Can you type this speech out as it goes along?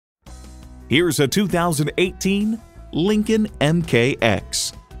Here's a 2018 Lincoln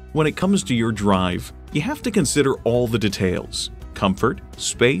MKX. When it comes to your drive, you have to consider all the details: comfort,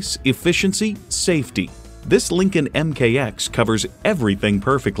 space, efficiency, safety. This Lincoln MKX covers everything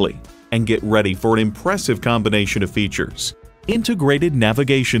perfectly. And get ready for an impressive combination of features: integrated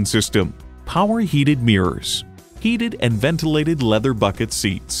navigation system, power heated mirrors, heated and ventilated leather bucket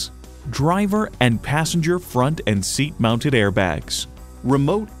seats, driver and passenger front and seat mounted airbags,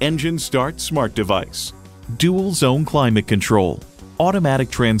 remote engine start smart device, dual zone climate control, automatic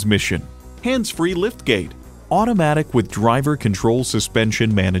transmission, hands-free liftgate, automatic with driver control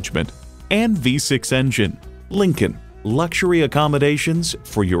suspension management, and V6 engine. Lincoln, luxury accommodations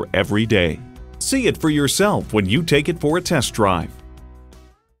for your everyday. See it for yourself when you take it for a test drive.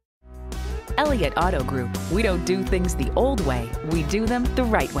 Elliott Auto Group. We don't do things the old way, we do them the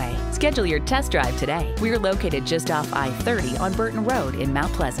right way. Schedule your test drive today. We're located just off I-30 on Burton Road in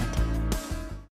Mount Pleasant.